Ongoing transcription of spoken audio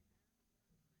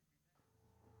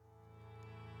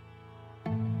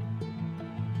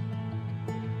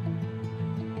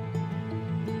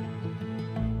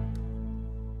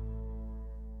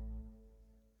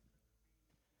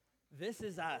This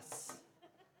is us.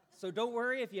 So don't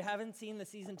worry if you haven't seen the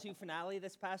season 2 finale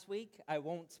this past week. I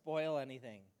won't spoil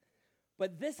anything.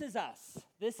 But this is us.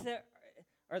 This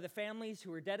are the families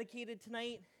who are dedicated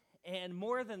tonight. And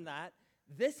more than that,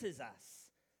 this is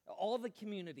us. All the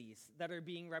communities that are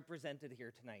being represented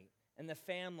here tonight, and the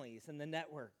families and the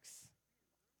networks.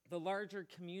 The larger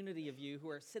community of you who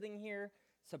are sitting here,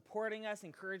 supporting us,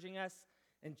 encouraging us,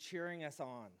 and cheering us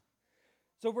on.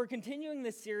 So we're continuing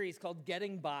this series called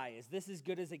Getting By, Is This As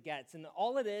Good As It Gets? And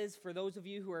all it is, for those of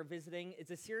you who are visiting,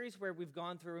 it's a series where we've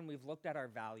gone through and we've looked at our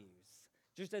values,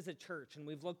 just as a church. And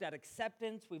we've looked at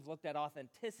acceptance, we've looked at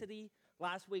authenticity.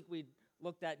 Last week we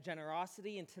looked at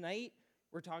generosity, and tonight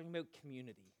we're talking about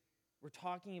community. We're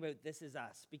talking about this is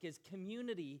us, because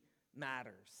community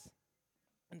matters.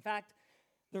 In fact,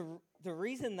 the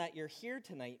reason that you're here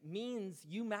tonight means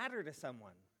you matter to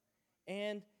someone.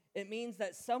 And it means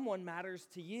that someone matters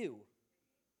to you.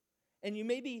 And you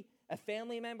may be a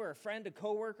family member, a friend, a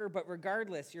coworker, but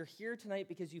regardless, you're here tonight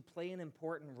because you play an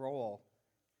important role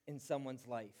in someone's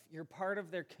life. You're part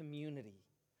of their community.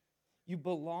 You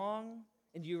belong,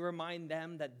 and you remind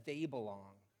them that they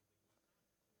belong.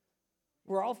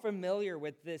 We're all familiar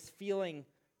with this feeling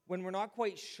when we're not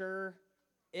quite sure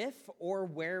if or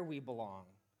where we belong.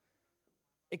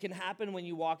 It can happen when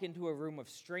you walk into a room of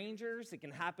strangers. It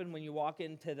can happen when you walk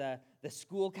into the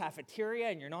school cafeteria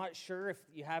and you're not sure if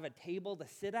you have a table to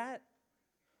sit at.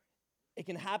 It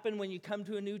can happen when you come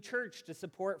to a new church to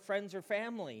support friends or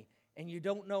family and you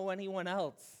don't know anyone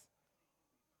else.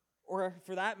 Or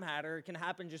for that matter, it can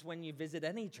happen just when you visit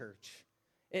any church.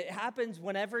 It happens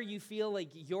whenever you feel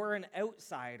like you're an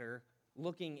outsider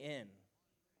looking in.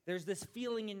 There's this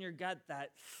feeling in your gut that,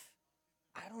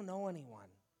 I don't know anyone.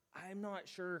 I'm not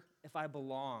sure if I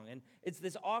belong. And it's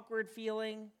this awkward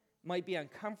feeling, might be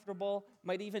uncomfortable,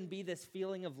 might even be this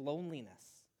feeling of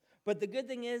loneliness. But the good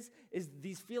thing is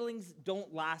these feelings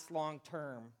don't last long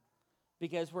term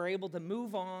because we're able to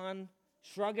move on,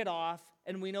 shrug it off,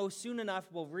 and we know soon enough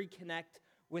we'll reconnect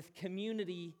with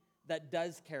community that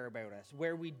does care about us,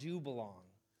 where we do belong.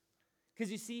 Because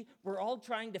you see, we're all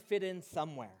trying to fit in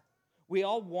somewhere. We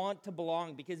all want to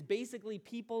belong because basically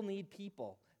people need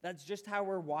people. That's just how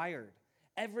we're wired.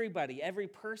 Everybody, every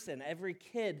person, every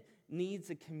kid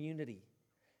needs a community.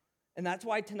 And that's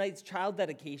why tonight's child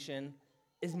dedication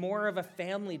is more of a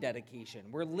family dedication.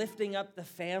 We're lifting up the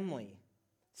family,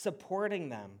 supporting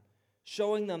them,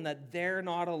 showing them that they're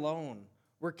not alone.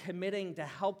 We're committing to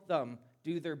help them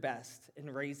do their best in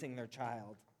raising their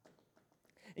child.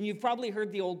 And you've probably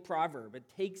heard the old proverb, it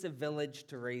takes a village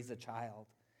to raise a child.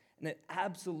 And it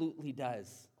absolutely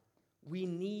does. We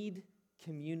need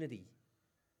community.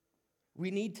 We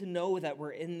need to know that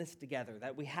we're in this together,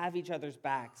 that we have each other's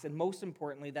backs, and most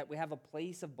importantly, that we have a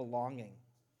place of belonging.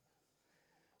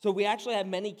 So we actually have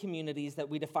many communities that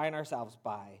we define ourselves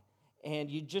by,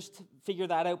 and you just figure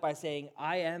that out by saying,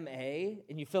 I am a,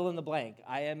 and you fill in the blank.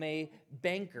 I am a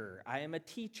banker. I am a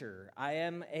teacher. I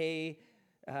am a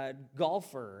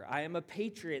golfer. I am a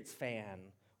Patriots fan,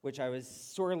 which I was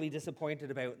sorely disappointed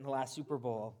about in the last Super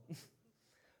Bowl.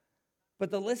 But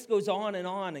the list goes on,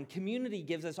 and community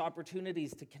gives us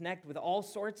opportunities to connect with all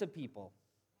sorts of people.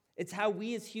 It's how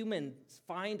we as humans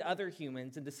find other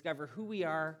humans and discover who we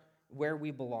are, where we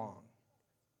belong.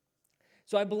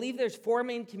 So I believe there's 4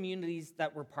 main communities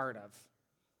that we're part of,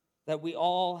 that we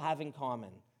all have in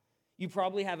common. You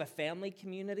probably have a family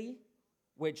community,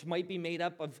 which might be made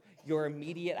up of your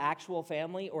immediate actual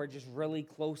family or just really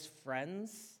close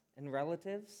friends and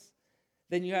relatives.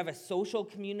 Then you have a social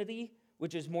community,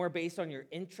 which is more based on your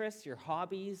interests, your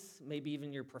hobbies, maybe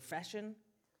even your profession.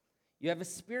 You have a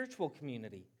spiritual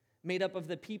community made up of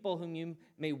the people whom you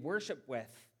may worship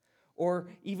with. Or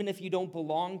even if you don't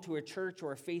belong to a church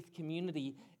or a faith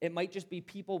community, it might just be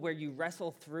people where you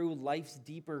wrestle through life's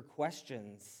deeper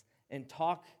questions and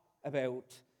talk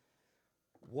about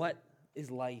what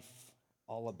is life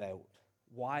all about?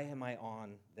 Why am I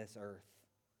on this earth?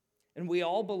 And we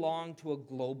all belong to a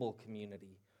global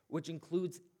community, which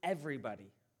includes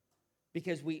everybody,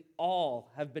 because we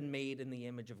all have been made in the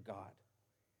image of God.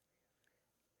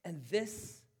 And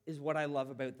this is what I love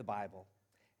about the Bible.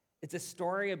 It's a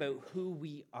story about who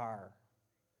we are.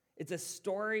 It's a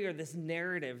story or this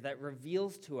narrative that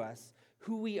reveals to us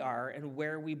who we are and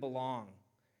where we belong.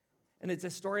 And it's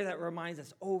a story that reminds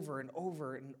us over and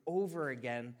over and over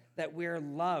again that we're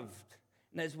loved.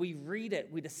 And as we read it,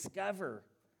 we discover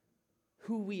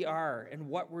who we are and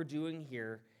what we're doing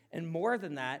here. And more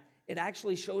than that, it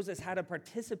actually shows us how to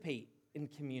participate in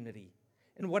community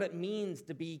and what it means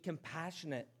to be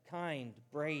compassionate, kind,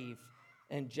 brave,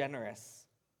 and generous.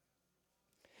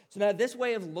 So now this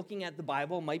way of looking at the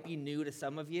Bible might be new to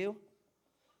some of you.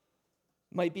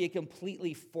 might be a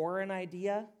completely foreign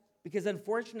idea, because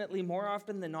unfortunately, more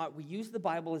often than not, we use the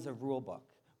Bible as a rule book.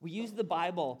 We use the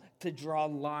Bible to draw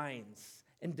lines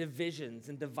and divisions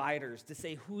and dividers, to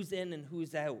say who's in and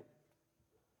who's out.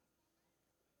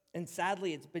 And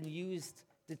sadly, it's been used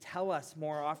to tell us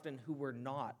more often who we're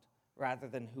not rather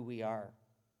than who we are.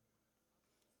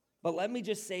 But let me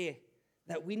just say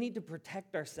that we need to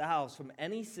protect ourselves from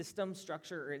any system,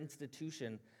 structure, or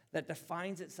institution that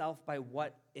defines itself by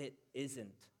what it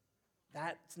isn't.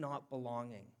 That's not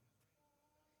belonging.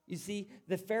 You see,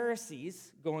 the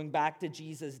Pharisees, going back to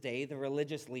Jesus' day, the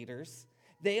religious leaders,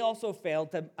 they also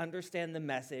failed to understand the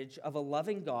message of a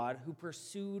loving God who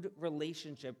pursued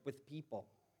relationship with people.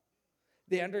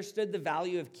 They understood the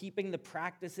value of keeping the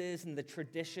practices and the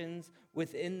traditions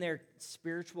within their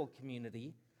spiritual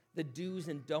community, the do's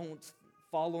and don'ts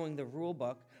following the rule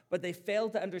book, but they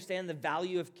failed to understand the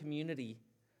value of community,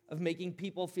 of making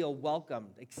people feel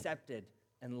welcomed, accepted,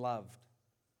 and loved.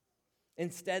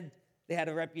 Instead, they had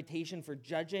a reputation for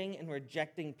judging and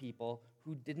rejecting people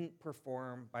who didn't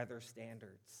perform by their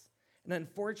standards. And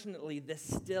unfortunately, this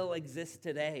still exists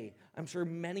today. I'm sure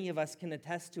many of us can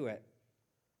attest to it.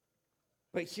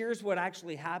 But here's what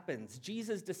actually happens.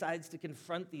 Jesus decides to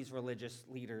confront these religious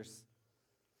leaders.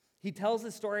 He tells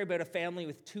a story about a family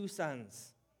with two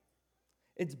sons.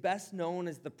 It's best known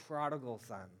as the prodigal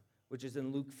son, which is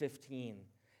in Luke 15.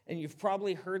 And you've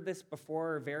probably heard this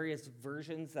before, or various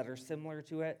versions that are similar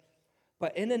to it.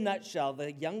 But in a nutshell,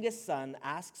 the youngest son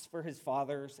asks for his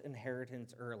father's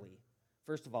inheritance early.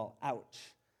 First of all, ouch.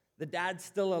 The dad's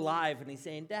still alive, and he's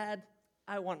saying, "Dad,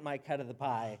 I want my cut of the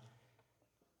pie."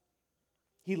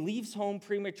 He leaves home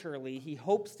prematurely. He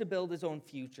hopes to build his own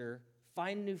future,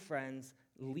 find new friends,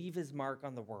 leave his mark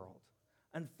on the world.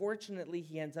 Unfortunately,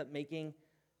 he ends up making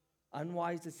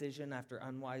unwise decision after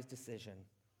unwise decision,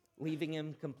 leaving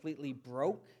him completely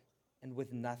broke and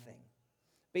with nothing.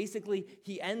 Basically,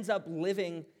 he ends up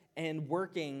living and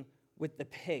working with the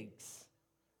pigs.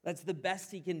 That's the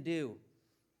best he can do.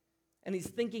 And he's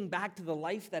thinking back to the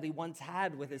life that he once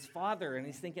had with his father, and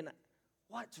he's thinking,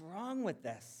 what's wrong with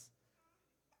this?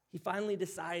 He finally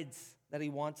decides that he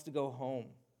wants to go home.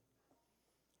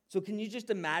 So can you just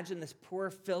imagine this poor,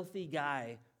 filthy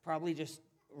guy, probably just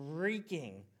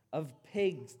reeking of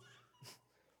pigs,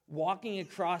 walking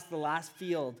across the last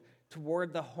field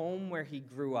toward the home where he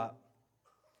grew up?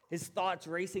 His thoughts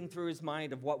racing through his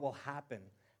mind of what will happen.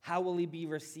 How will he be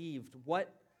received?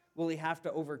 What will he have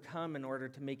to overcome in order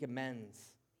to make amends?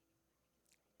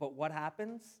 But what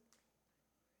happens?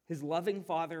 His loving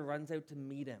father runs out to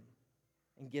meet him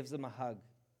and gives him a hug.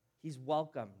 He's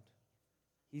welcomed.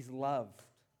 He's loved.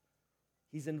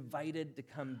 He's invited to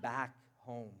come back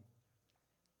home.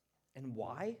 And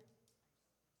why?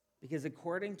 Because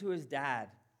according to his dad,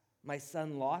 my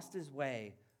son lost his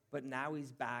way, but now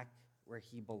he's back where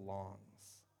he belongs.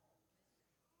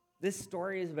 This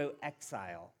story is about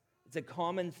exile. It's a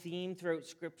common theme throughout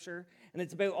Scripture, and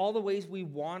it's about all the ways we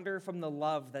wander from the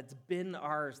love that's been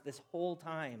ours this whole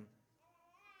time,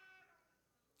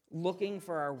 looking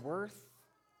for our worth,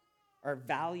 our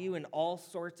value in all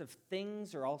sorts of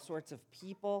things or all sorts of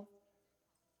people,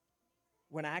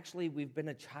 when actually we've been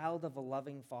a child of a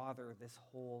loving Father this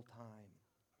whole time.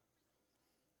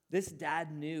 This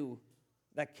dad knew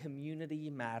that community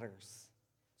matters.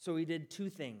 So he did two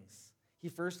things. He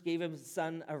first gave his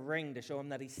son a ring to show him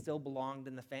that he still belonged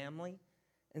in the family.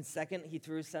 And second, he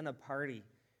threw his son a party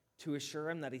to assure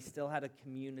him that he still had a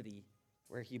community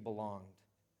where he belonged.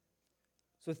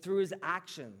 So through his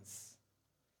actions,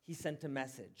 he sent a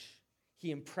message.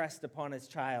 He impressed upon his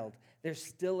child, there's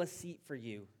still a seat for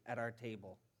you at our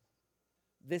table.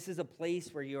 This is a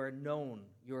place where you are known,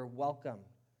 you are welcome,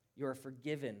 you are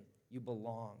forgiven, you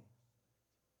belong.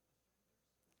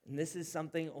 And this is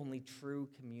something only true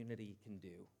community can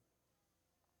do.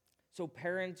 So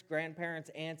parents, grandparents,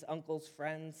 aunts, uncles,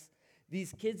 friends,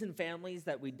 these kids and families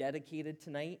that we dedicated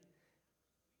tonight,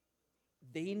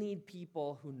 they need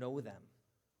people who know them,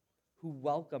 who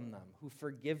welcome them, who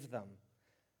forgive them,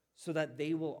 so that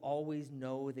they will always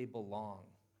know they belong.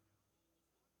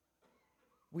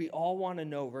 We all want to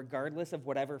know, regardless of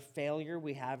whatever failure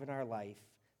we have in our life,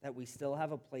 that we still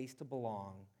have a place to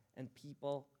belong and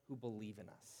people who believe in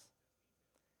us.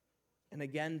 And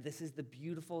again, this is the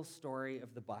beautiful story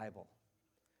of the Bible.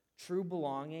 True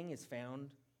belonging is found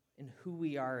in who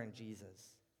we are in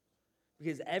Jesus.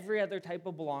 Because every other type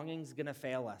of belonging is going to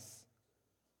fail us.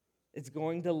 It's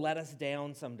going to let us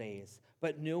down some days.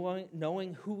 But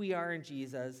knowing who we are in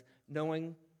Jesus,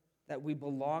 knowing that we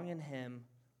belong in him,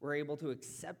 we're able to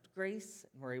accept grace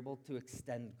and we're able to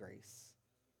extend grace.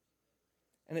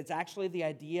 And it's actually the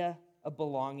idea of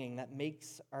belonging that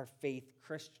makes our faith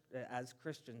as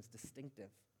Christians distinctive.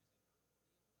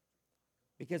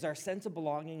 Because our sense of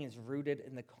belonging is rooted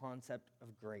in the concept of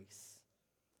grace.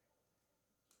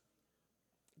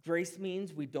 Grace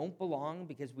means we don't belong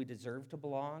because we deserve to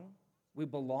belong. We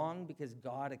belong because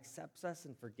God accepts us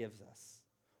and forgives us.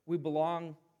 We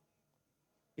belong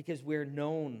because we're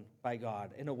known by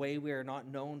God in a way we are not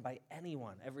known by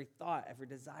anyone. Every thought, every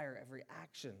desire, every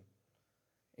action.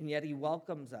 And yet he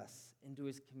welcomes us into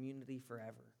his community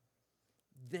forever.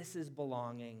 This is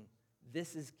belonging.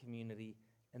 This is community.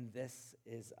 And this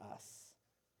is us.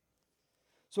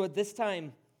 So at this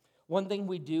time, one thing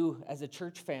we do as a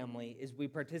church family is we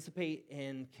participate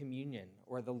in communion,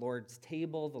 or the Lord's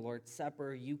table, the Lord's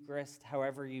Supper, Eucharist,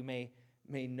 however you may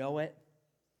know it.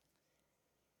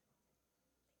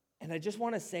 And I just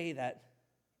want to say that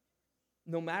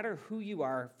no matter who you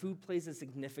are, food plays a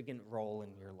significant role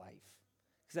in your life.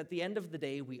 Because at the end of the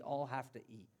day, we all have to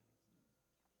eat.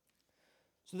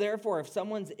 So therefore, if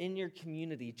someone's in your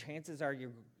community, chances are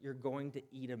you're going to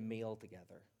eat a meal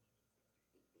together.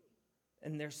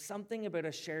 And there's something about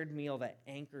a shared meal that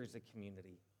anchors a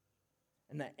community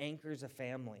and that anchors a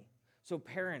family. So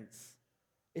parents,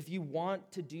 if you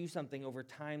want to do something over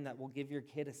time that will give your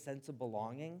kid a sense of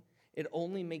belonging, it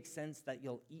only makes sense that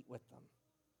you'll eat with them.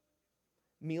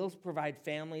 Meals provide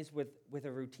families with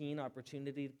a routine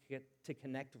opportunity to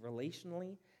connect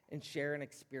relationally and share an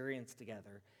experience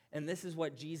together. And this is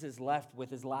what Jesus left with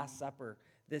his Last Supper,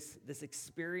 this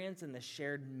experience and this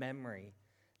shared memory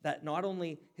that not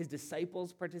only his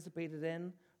disciples participated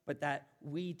in, but that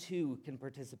we too can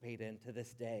participate in to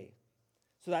this day.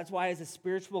 So that's why as a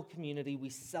spiritual community, we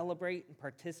celebrate and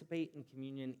participate in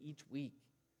communion each week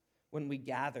when we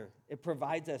gather. It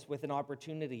provides us with an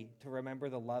opportunity to remember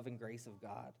the love and grace of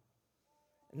God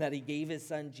and that he gave his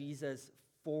son Jesus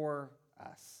for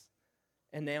us,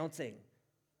 announcing,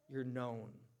 you're known,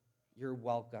 you're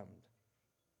welcomed,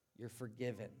 you're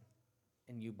forgiven,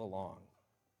 and you belong.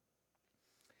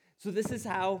 So this is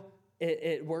how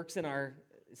it works in our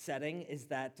setting, is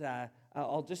that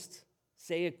I'll just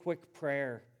say a quick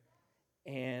prayer,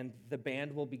 and the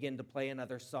band will begin to play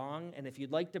another song. And if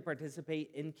you'd like to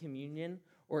participate in communion,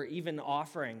 or even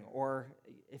offering, or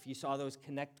if you saw those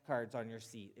connect cards on your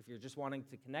seat, if you're just wanting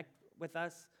to connect with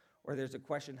us, or there's a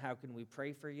question, how can we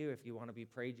pray for you? If you want to be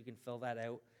prayed, you can fill that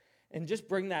out. And just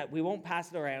bring that. We won't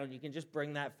pass it around. You can just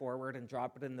bring that forward and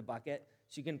drop it in the bucket.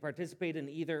 So you can participate in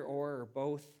either or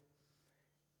both.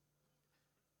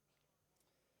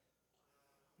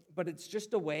 But it's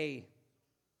just a way.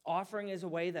 Offering is a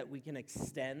way that we can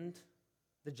extend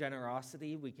the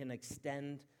generosity. We can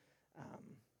extend,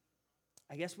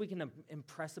 we can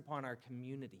impress upon our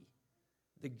community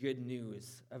the good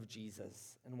news of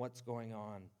Jesus and what's going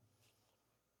on.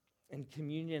 And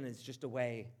communion is just a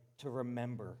way to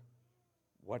remember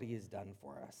what he has done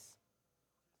for us.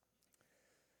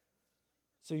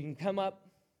 So you can come up,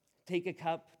 take a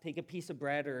cup, take a piece of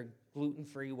bread or a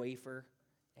gluten-free wafer,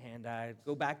 and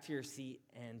go back to your seat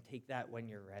and take that when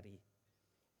you're ready.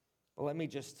 But let me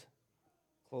just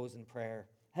close in prayer.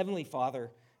 Heavenly Father,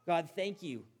 God, thank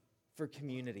you for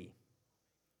community.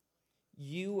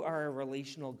 You are a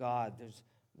relational God.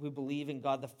 We believe in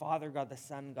God the Father, God the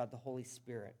Son, God the Holy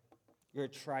Spirit. You're a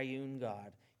triune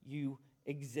God. You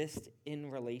exist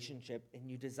in relationship, and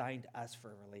you designed us for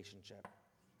a relationship.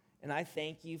 And I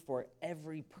thank you for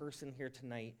every person here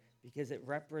tonight because it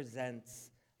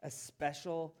represents a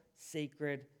special,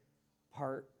 sacred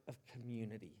part of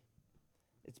community.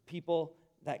 It's people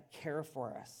that care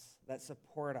for us, that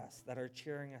support us, that are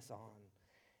cheering us on.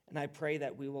 And I pray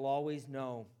that we will always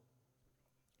know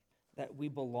that we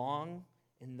belong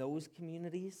in those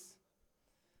communities,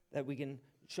 that we can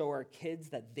show our kids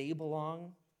that they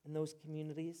belong in those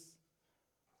communities,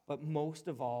 but most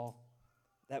of all,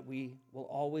 that we will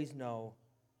always know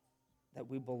that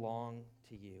we belong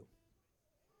to you.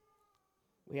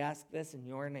 We ask this in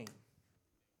your name.